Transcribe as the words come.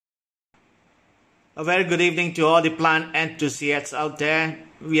A very good evening to all the plant enthusiasts out there.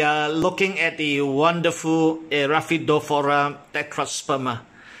 We are looking at the wonderful Raphidophora Tetrasperma.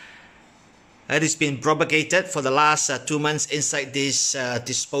 It has been propagated for the last 2 months inside this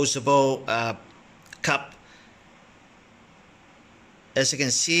disposable cup. As you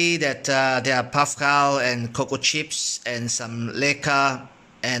can see that there are puff cow and cocoa chips and some leca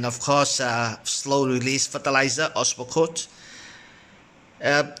and of course slow release fertilizer, osmocote.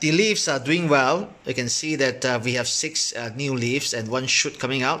 The leaves are doing well. You can see that we have 6 new leaves and 1 shoot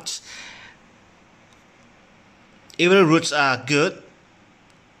coming out. Even roots are good.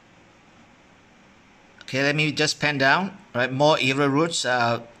 Okay, let me just pan down. Right, more era roots.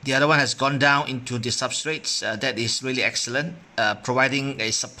 The other one has gone down into the substrates. That is really excellent, providing a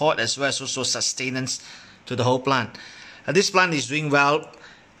support as well as also sustenance to the whole plant. This plant is doing well,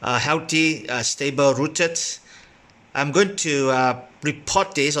 healthy, stable, rooted. I'm going to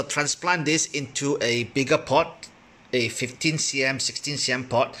repot this or transplant this into a bigger pot, a 15 cm, 16 cm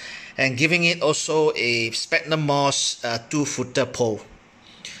pot, and giving it also a sphagnum moss 2-footer pole.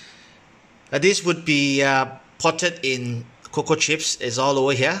 This would be potted in cocoa chips. It's all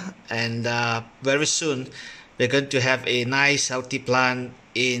over here, and very soon we're going to have a nice healthy plant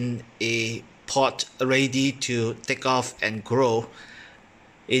in a pot ready to take off and grow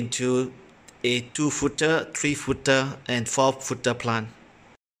into a 2-footer, 3-footer and 4-footer plant.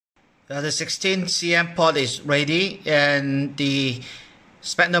 The 16 cm pot is ready, and the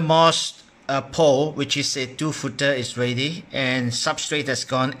sphagnum moss pole, which is a 2-footer, is ready, and substrate has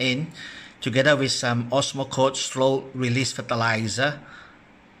gone in together with some osmocote slow release fertilizer.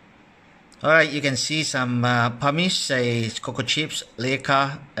 Alright, you can see some pumice, cocoa chips,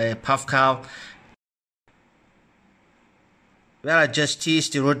 leca, puff cow. Well, I just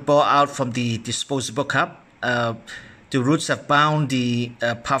teased the root ball out from the disposable cup. The roots have bound the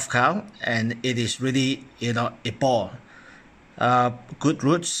puff cow, and it is really, a ball. Good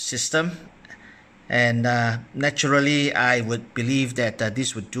root system, and naturally I would believe that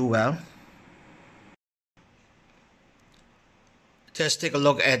this would do well. Just take a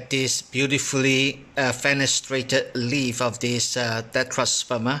look at this beautifully fenestrated leaf of this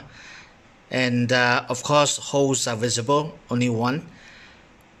Tetrasperma. And of course, holes are visible, only one.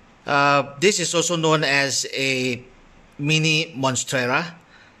 This is also known as a mini monstera.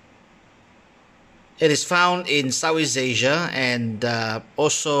 It is found in Southeast Asia and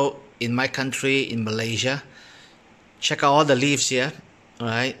also in my country, in Malaysia. Check out all the leaves here, all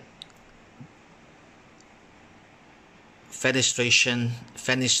right? Fenestration,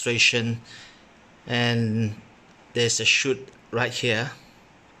 and there's a shoot right here.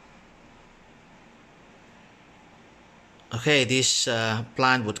 Okay, this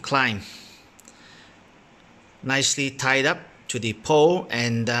plant would climb. Nicely tied up to the pole,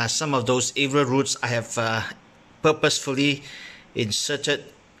 and some of those era roots I have purposefully inserted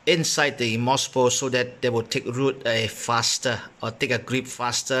inside the moss pole so that they will take root faster, or take a grip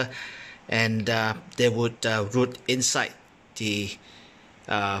faster, and they would root inside the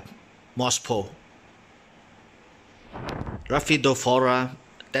moss pole. Raphidophora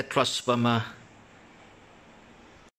Tetrasperma